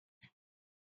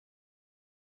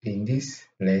In this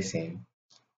lesson,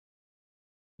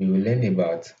 we will learn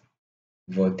about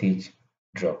voltage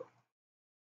drop.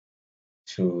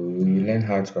 So we will learn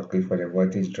how to calculate for the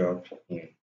voltage drop in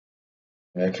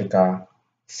electrical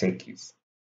circuits.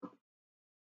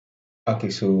 Okay,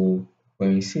 so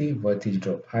when we say voltage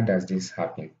drop, how does this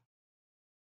happen?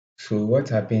 So what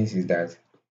happens is that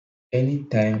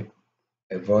anytime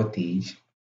a voltage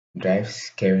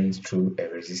drives current through a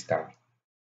resistor,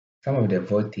 some of the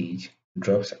voltage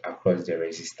drops across the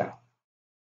resistor.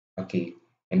 Okay,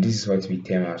 and this is what we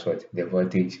term as what the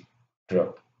voltage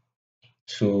drop.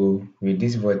 So with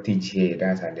this voltage here,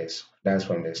 that's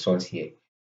from the source here.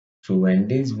 So when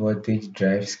this voltage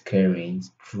drives current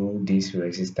through this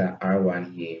resistor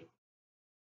R1 here,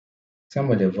 some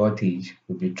of the voltage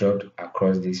will be dropped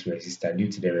across this resistor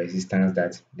due to the resistance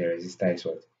that the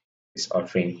resistor is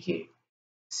offering here.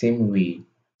 Same way,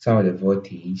 some of the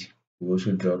voltage will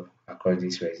also drop across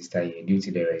this resistor here due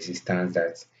to the resistance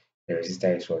that the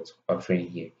resistor is offering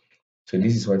here. So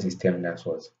this is what is termed as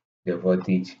what the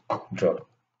voltage drop.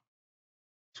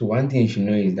 So one thing you should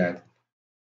know is that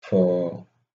for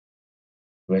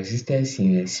resistors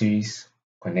in a series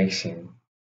connection,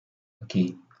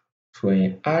 okay, so when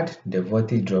you add the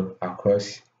voltage drop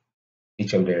across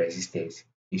each of the resistors,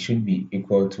 it should be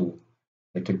equal to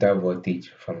the total voltage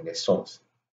from the source.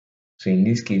 So in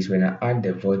this case, when I add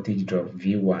the voltage drop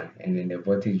V1 and then the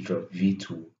voltage drop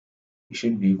V2, it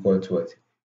should be equal to what?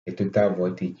 The total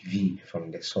voltage V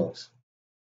from the source.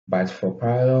 But for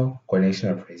parallel connection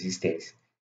of resistors,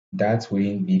 that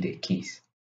wouldn't be the case.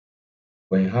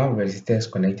 When you have resistors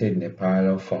connected in a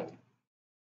parallel form,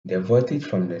 the voltage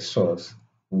from the source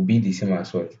will be the same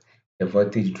as what? The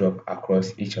voltage drop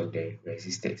across each of the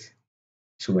resistors.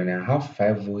 So when I have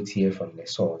 5 volts here from the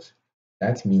source,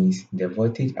 that means the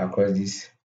voltage across this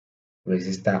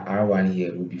resistor R1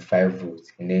 here will be 5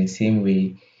 volts. And then same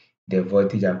way, the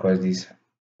voltage across this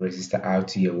resistor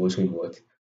R2 here will also be what?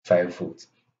 5 volts.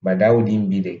 But that wouldn't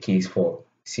be the case for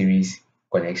series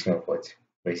connection of what?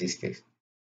 Resistors.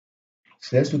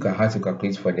 So let's look at how to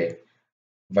calculate for the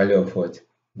value of what?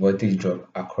 Voltage drop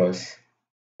across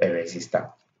a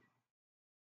resistor.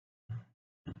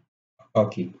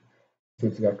 Okay, so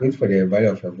to calculate for the value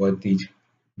of a voltage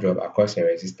drop across a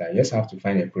resistor, you just have to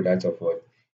find the product of what?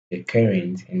 The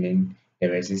current and then the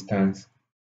resistance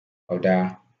of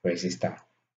that resistor.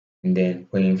 And then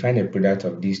when you find the product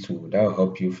of these two, that will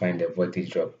help you find the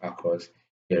voltage drop across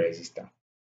the resistor.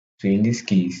 So in this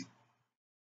case,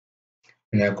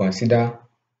 when I consider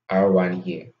R1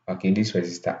 here, okay, this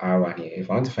resistor R1 here, if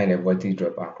I want to find the voltage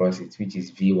drop across it, which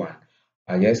is V1,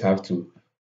 I just have to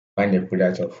find the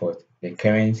product of what? The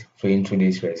current flowing through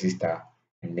this resistor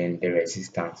and then the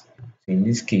resistance. So in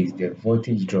this case, the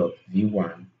voltage drop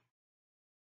V1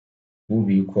 will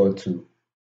be equal to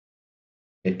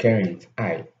the current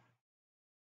I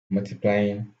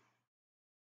multiplying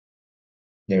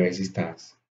the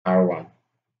resistance R1.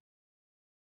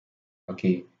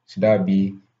 Okay, so that would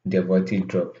be the voltage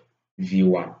drop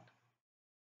V1.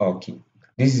 Okay,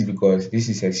 this is because this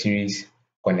is a series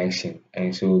connection,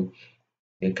 and so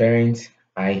the current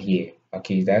I here,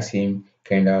 okay, is that same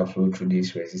current that will flow through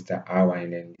this resistor R1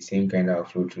 and then the same current that will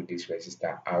flow through this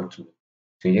resistor R2.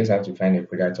 So you just have to find the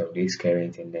product of this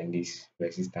current and then this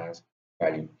resistance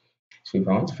value. So if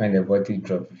I want to find the voltage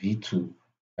drop V2,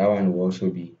 that one will also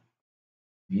be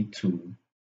V2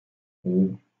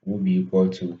 will be equal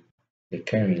to the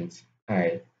current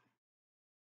I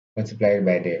multiplied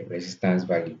by the resistance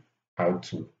value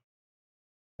R2,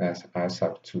 that's R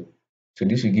sub 2. So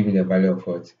this will give me the value of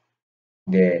what?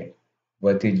 The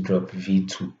voltage drop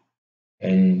V2.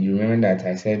 And you remember that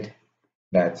I said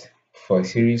that for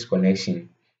series connection,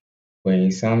 when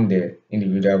you sum the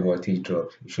individual voltage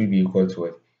drops, it should be equal to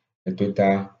what? The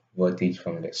total voltage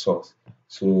from the source.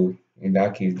 So in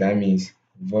that case, that means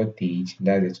voltage,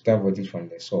 that's the total voltage from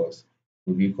the source,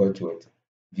 will be equal to what?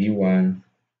 V1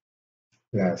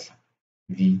 plus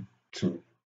V2.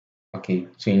 Okay,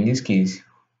 so in this case,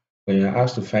 when you're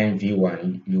asked to find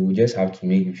V1, you will just have to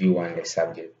make V1 the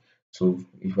subject. So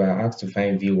if we are asked to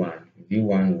find V1,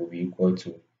 V1 will be equal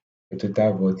to the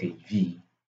total voltage V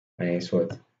minus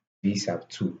what? V sub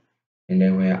 2. And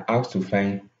then when you're asked to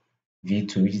find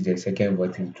V2, which is the second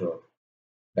voltage drop,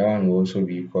 that one will also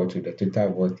be equal to the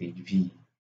total voltage V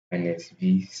minus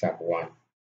V sub 1.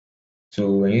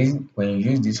 So when you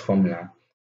use this formula,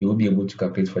 you will be able to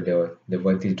calculate for the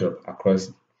voltage drop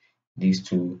across these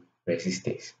two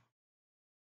resistors.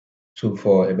 So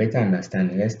for a better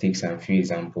understanding, let's take some few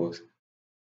examples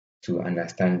to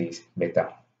understand this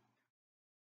better.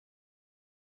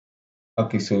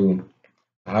 Okay, so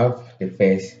I have the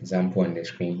first example on the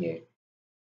screen here.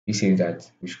 This says that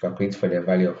we should calculate for the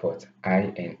value of what?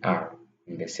 I and R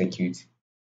in the circuit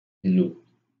below.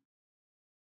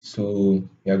 So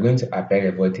we are going to apply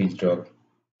the voltage drop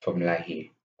formula here.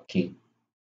 Okay.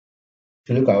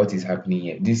 So look at what is happening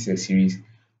here. This is a series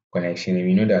connection, and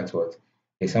we know that what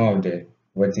the sum of the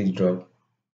voltage drop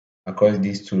across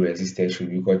these two resistors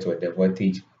should be equal to the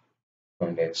voltage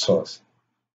from the source.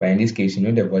 But in this case, you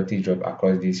know the voltage drop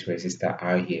across this resistor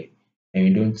R here, and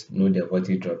we don't know the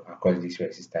voltage drop across this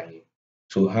resistor here.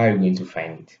 So how are you going to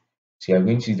find it? So you are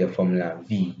going to use the formula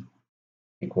V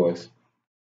equals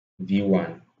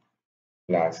V1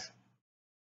 plus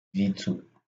V2.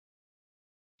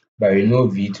 But we know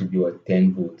V to be what?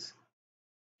 10 volts.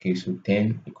 Okay, so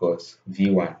 10 equals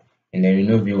V1. And then we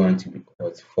know V1 to be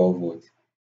what? 4 volts.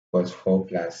 Equals 4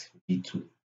 plus V2.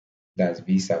 That's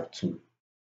V sub 2.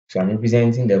 So I'm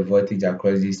representing the voltage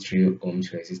across this 3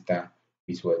 ohms resistor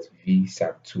with what? V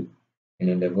sub 2. And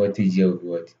then the voltage here will be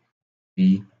what?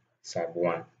 V sub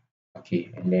 1.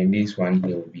 Okay, and then this one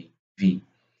here will be V.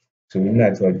 So we know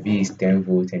that what V is 10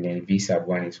 volts, and then V sub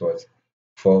 1 is what?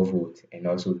 4 volts, and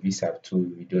also V sub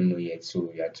 2 we don't know yet, so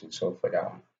we have to solve for that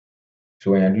one.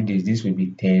 So when I do this, this will be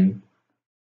 10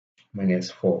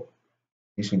 minus 4.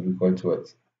 This will be equal to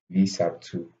what? V sub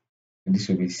 2. So this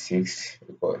will be 6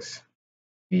 equals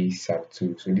V sub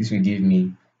 2. So this will give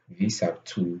me V sub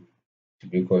 2 to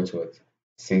be equal to what?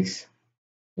 6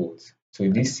 volts. So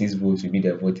this 6 volts will be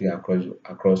the voltage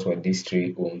across what? This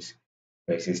 3 ohms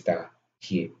resistor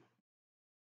here.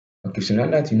 Okay, so now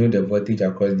that you know the voltage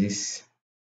across this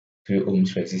 3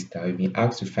 ohms resistor, we've been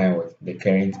asked to find what? The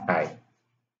current I.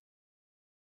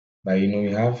 But you know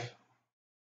we have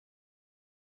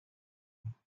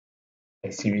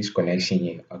a series connection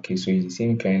here. Okay, so it's the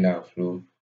same current that will flow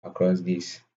across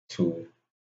these two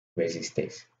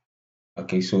resistors.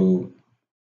 Okay, so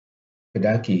for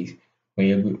that case,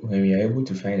 when we are able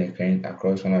to find the current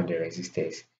across one of the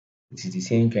resistors, it is the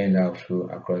same current that will flow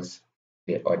across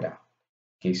the other.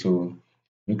 Okay, so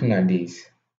looking at this,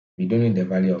 we don't know the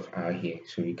value of R here,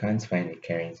 so we can't find the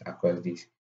current across this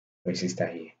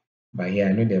resistor here. But here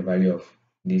I know the value of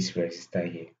this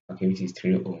resistor here, okay, which is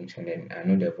 3 ohms, and then I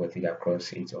know the voltage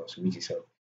across it also, which is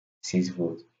 6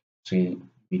 volts. So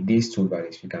with these two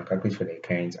values, we can calculate for the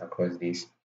current across this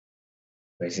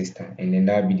resistor, and then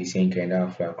that will be the same current that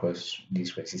will flow across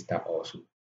this resistor also.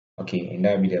 Okay, and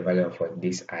that will be the value of what?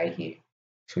 This I here.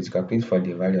 So to calculate for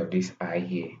the value of this I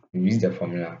here, we use the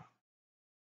formula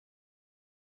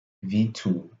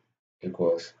V2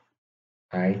 equals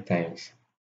I times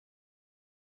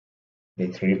the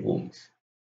 3 ohms,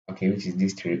 okay, which is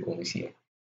this 3 ohms here.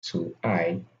 So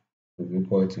I will be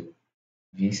equal to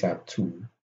V sub 2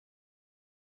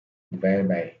 divided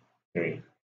by 3.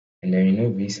 And then you know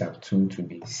V sub 2 to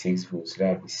be 6 volts, so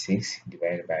that will be 6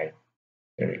 divided by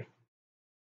 3.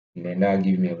 And then that will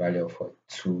give me a value of what?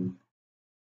 2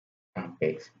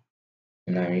 amperes.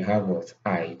 So now we have what?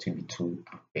 I to be 2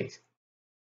 amperes.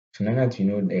 So now that you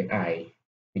know the I,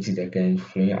 which is the current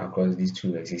flowing across these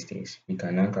two resistors, we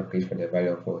can now calculate for the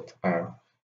value of what? R,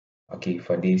 okay,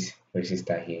 for this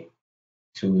resistor here.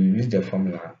 So we use the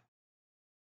formula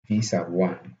V sub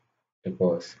 1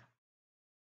 equals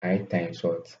I times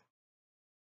what?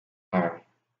 R.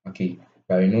 Okay,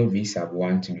 but we know V sub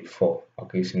 1 to be 4.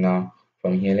 Okay, so now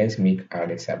from here, let's make R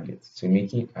the subject. So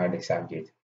making R the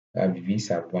subject, that will be V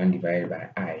sub 1 divided by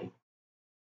I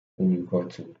will be equal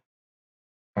to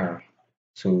R.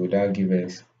 So that will give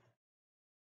us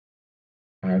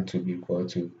R to be equal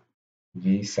to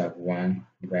V sub 1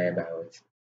 divided by what?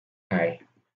 I.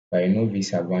 But I know V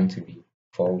sub 1 to be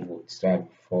 4 volts. So that will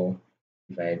be 4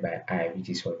 divided by I, which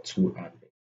is what? 2 amperes.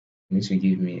 This will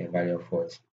give me a value of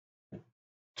what?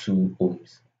 2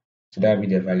 ohms. So that will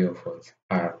be the value of what?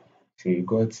 R. So you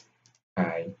got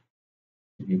I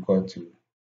to be equal to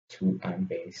 2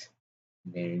 amperes.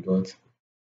 And then you got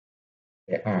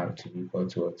the R to be equal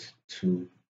to what? 2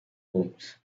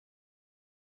 ohms.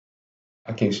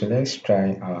 Okay, so let's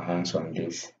try our hands on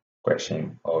this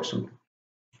question also.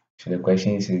 So the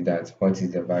question is that what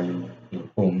is the value in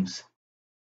ohms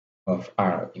of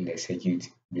R in the circuit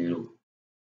below?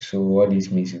 So what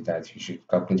this means is that you should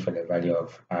calculate for the value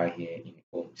of R here in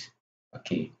ohms.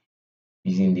 Okay,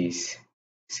 using this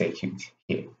circuit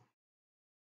here.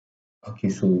 Okay,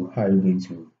 so how are you going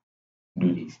to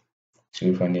do this?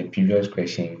 So from the previous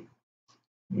question,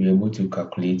 we're able to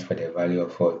calculate for the value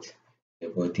of what? The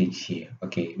voltage here,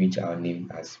 okay, which I'll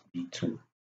name as V2.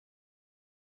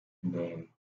 Then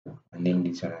I'll name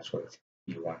this one as what?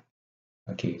 V1.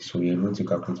 Okay, so we're able to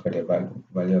calculate for the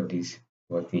value of this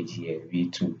voltage here,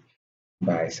 V2,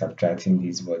 by subtracting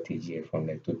this voltage here from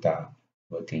the total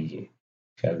voltage here.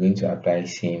 So I'm going to apply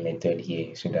same method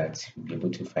here so that you'll be able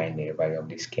to find the value of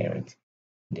this current.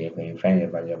 Then when you find the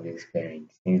value of this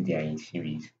current, since they are in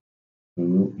series,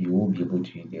 you will be able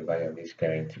to use the value of this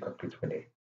current to calculate for the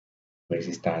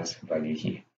resistance value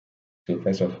here. So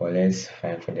first of all, let's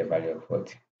find for the value of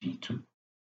what? V2.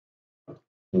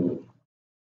 So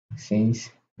since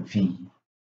V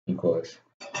equals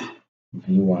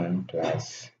V1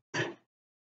 plus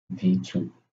V2,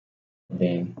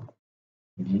 then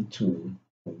V2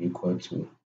 will be equal to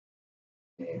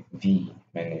V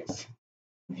minus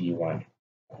V1.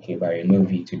 Okay, but I know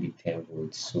V to be 10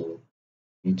 volts, so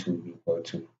V2 will be equal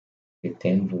to the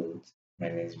 10 volts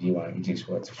minus V1, which is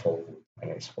what? 4 volts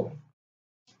minus 4.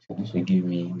 So this will give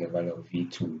me the value of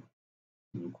V2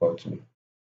 equal to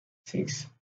 6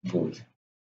 volts.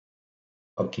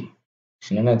 Okay,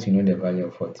 so now that you know the value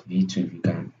of what V2, we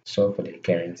can solve for the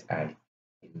current I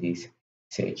in this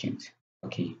circuit.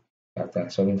 Okay, after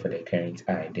solving for the current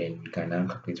I, then we can now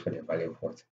calculate for the value of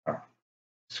what R.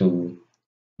 So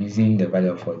using the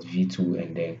value of what V2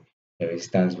 and then the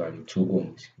resistance value 2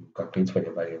 ohms, we calculate for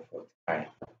the value of what I.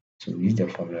 So we use the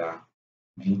formula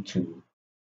V2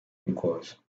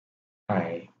 equals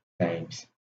I times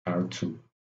R2,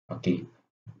 okay,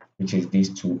 which is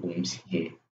these 2 ohms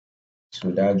here.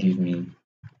 So that gives me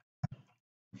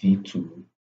V2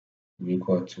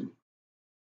 equal to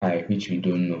I, which we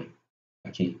don't know,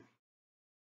 okay,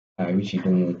 I which you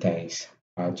don't know times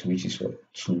R2, which is what?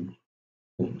 2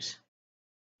 ohms.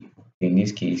 In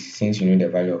this case, since you know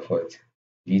the value of what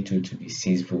V2 to be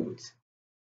 6 volts,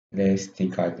 let's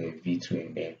take out the V2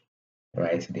 and then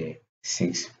write the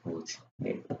 6 volts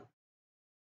there.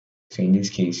 So in this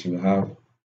case, you have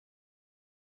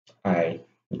I,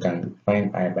 you can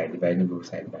find I by dividing both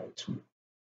sides by 2.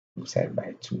 Both sides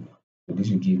by 2. So this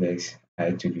will give us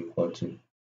I to be equal to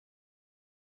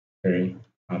 3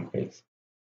 amperes.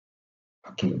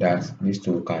 Okay, that's these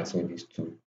two will cancel these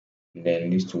two. And then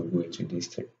these two will go into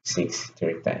this 6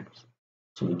 3 times.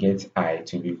 So we get I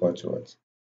to be equal to what?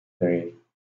 3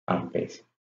 amperes.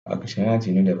 Okay, so now that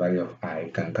you know the value of I,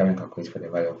 you can come and calculate for the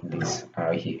value of this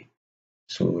R here.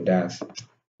 So that's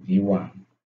V1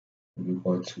 will be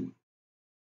equal to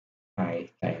I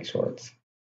times what?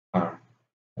 R.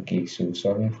 Okay, so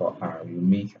solving for R, you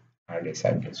make R the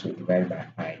subject. So divide by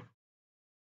I,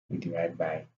 we divide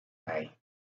by I.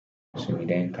 So we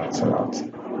then cancel out.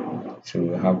 So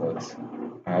we have what?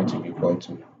 R to be equal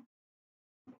to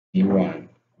V1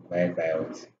 divided by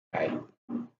what? I.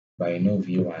 But I know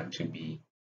V1 to be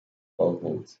 4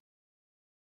 volts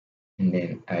and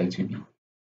then I to be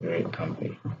 3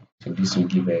 ampere. So this will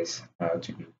give us R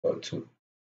to be equal to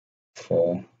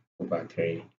 4 over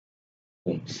 3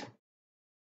 ohms.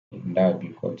 And that will be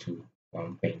equal to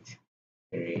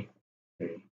 1.33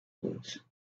 ohms.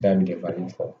 That will be the value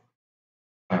for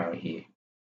R here.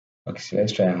 Okay, so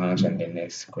let's try our hands on the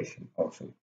next question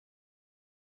also.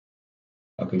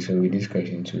 Okay, so with this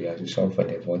question too, we have to solve for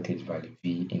the voltage value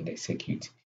V in the circuit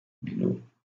below.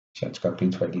 So you have to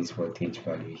calculate for this voltage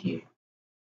value here.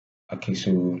 Okay,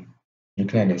 so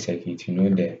looking at the circuit, you know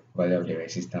the value of the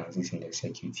resistance is in the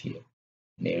circuit here.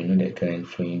 Then you know the current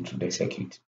flowing through the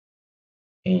circuit.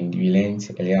 And we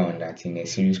learned earlier on that in a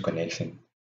series connection,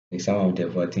 the sum of the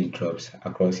voltage drops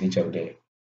across each of the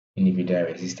individual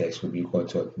resistors will be equal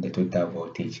to the total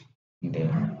voltage in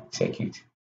the circuit.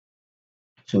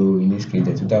 So in this case,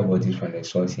 the total voltage from the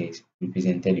source is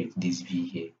represented with this V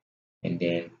here, and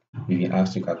then we've been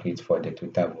asked to calculate for the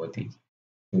total voltage.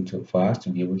 So for us to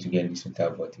be able to get this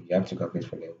total voltage, you have to calculate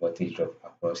for the voltage drop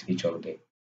across each of the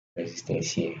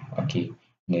resistors here. Okay,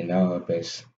 then now help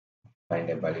us find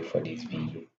the value for this V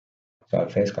here. So I'll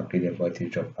first calculate the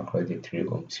voltage drop across the 3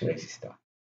 ohms resistor.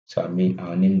 So I'll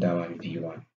name that one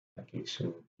V1. Okay,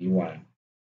 so V1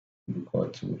 will equal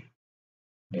to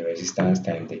the resistance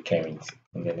times the current,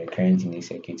 and then the current in this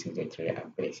circuit is the 3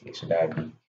 amperes here. So that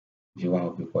would be V1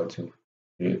 will be equal to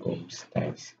 3 ohms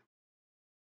times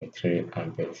the 3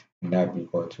 amperes, and that will be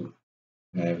equal to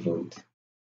 9 volts.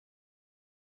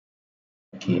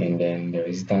 Okay, and then the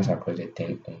resistance across the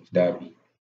 10 ohms, that will be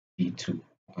V2.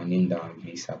 I'll name that one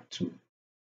V sub 2.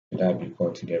 So that will be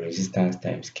equal to the resistance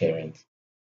times current.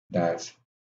 That's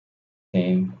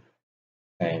 10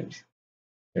 times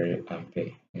 3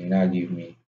 ampere, and that give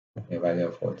me the value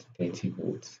of what? 30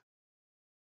 volts.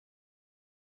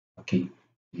 Okay,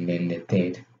 and then the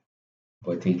third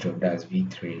voltage drop, that's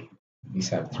V3. V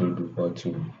sub 3 will be equal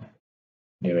to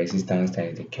the resistance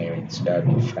times the current. So that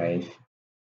will be 5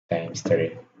 times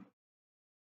 3.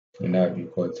 And that will be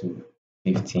equal to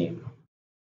 15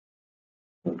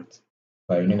 volts.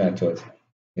 But you know that what?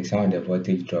 The sum of the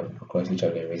voltage drop across each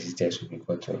of the resistors will be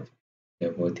equal to the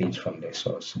voltage from the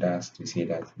source. So that's to say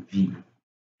that V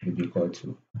will be equal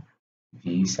to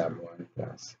V sub 1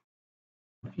 plus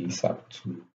V sub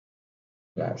 2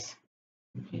 plus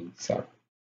V sub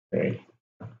 3.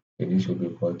 So this will be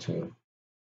equal to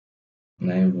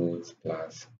 9 volts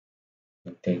plus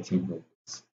the 30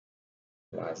 volts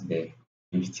plus the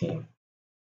 15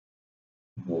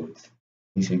 volts.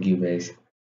 This will give us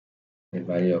the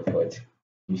value of what?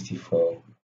 54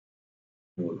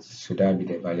 volts. So that will be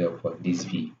the value of what? This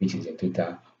V, which is the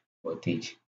total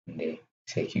voltage in the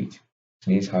circuit.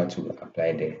 So this is how to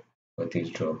apply the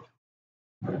voltage drop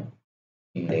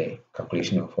in the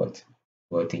calculation of what?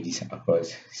 Voltages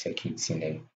across circuits in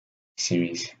a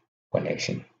series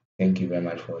connection. Thank you very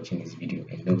much for watching this video,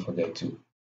 and don't forget to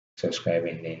subscribe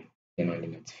and then turn on the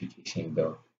notification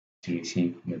bell to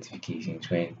receive notifications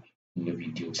when new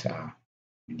videos are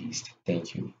released.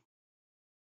 Thank you.